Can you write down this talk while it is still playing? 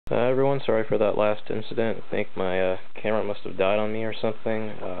Everyone, sorry for that last incident. I think my camera must have died on me or something.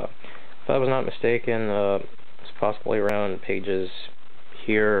 If I was not mistaken, it's possibly around pages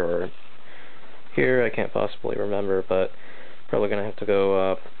here or here. I can't possibly remember, but probably going to have to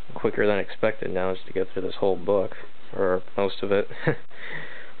go quicker than expected now just to get through this whole book, or most of it.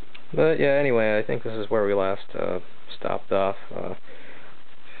 But yeah, anyway, I think this is where we last stopped off.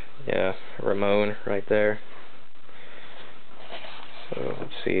 Yeah, Ramon right there. So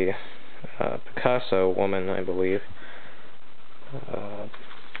let's see, Picasso woman, I believe.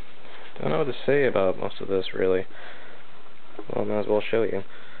 Don't know what to say about most of this, really. Well, I might as well show you.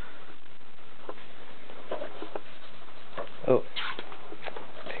 Oh,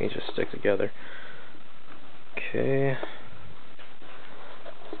 pages stick together. Okay.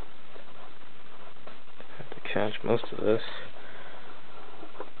 Have to catch most of this.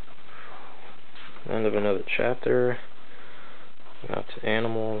 End of another chapter. Out to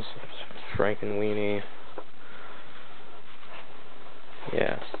animals. Frankenweenie.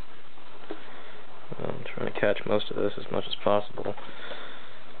 Yeah. Well, I'm trying to catch most of this as much as possible.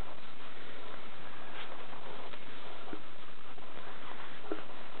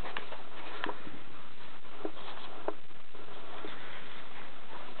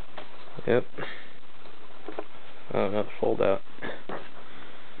 Yep. Oh, another fold out.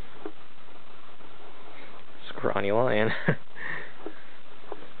 Scrawny lion.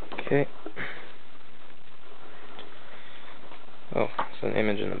 Okay. Oh, there's an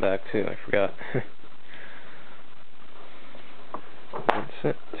image in the back too, I forgot. That's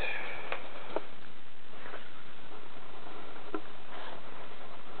it.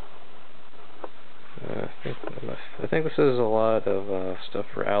 I think this is a lot of stuff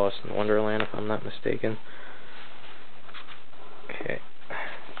for Alice in Wonderland, if I'm not mistaken. Okay.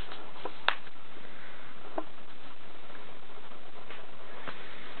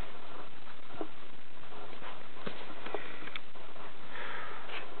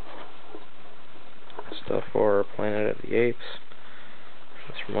 Stuff for Planet of the Apes.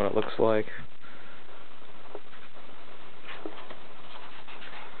 That's from what it looks like.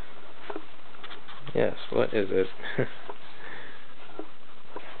 Yes, what is it?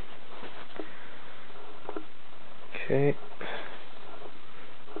 Okay.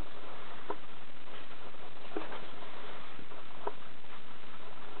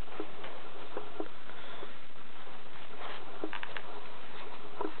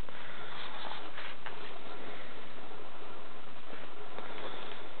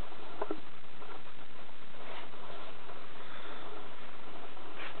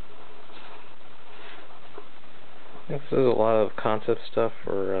 This is a lot of concept stuff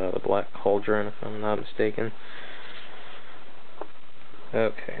for the Black Cauldron, if I'm not mistaken.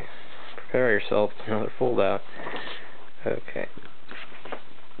 Okay. Prepare yourself for another fold out. Okay.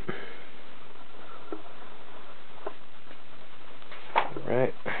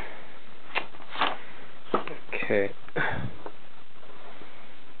 Alright. Okay.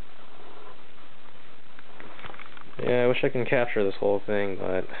 Yeah, I wish I can capture this whole thing,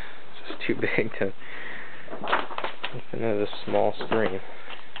 but it's just too big to fit into this small screen.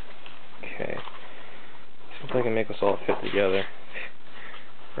 Okay. See if I can make this all fit together.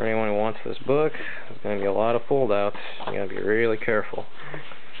 For anyone who wants this book, there's going to be a lot of fold-outs. You got to be really careful.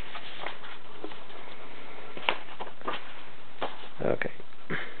 Okay.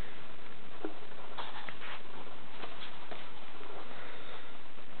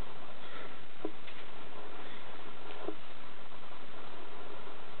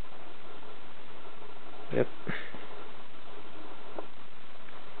 Yep.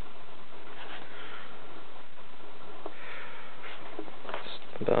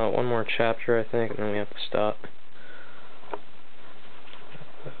 About one more chapter, I think, and then we have to stop.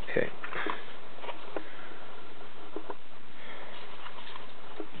 Okay.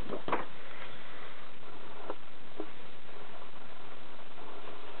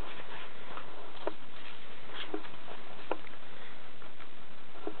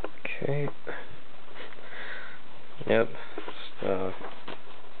 Okay. Yep. Just, a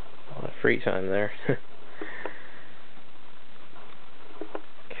lot of free time there.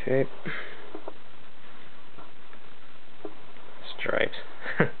 Okay. Stripes.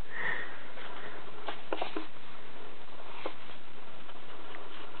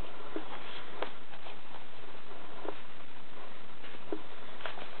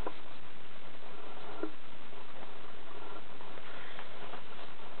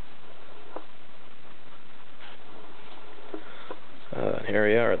 Here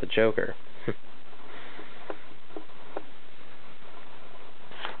we are, the Joker.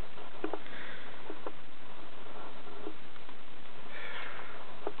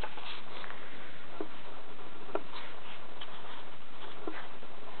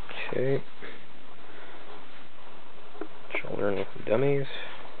 Okay. Children dummies.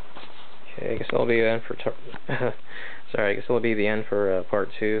 Okay, I guess that'll be the end for sorry, I guess that'll be the end for part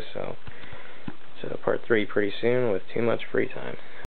 2. So part 3 pretty soon with too much free time.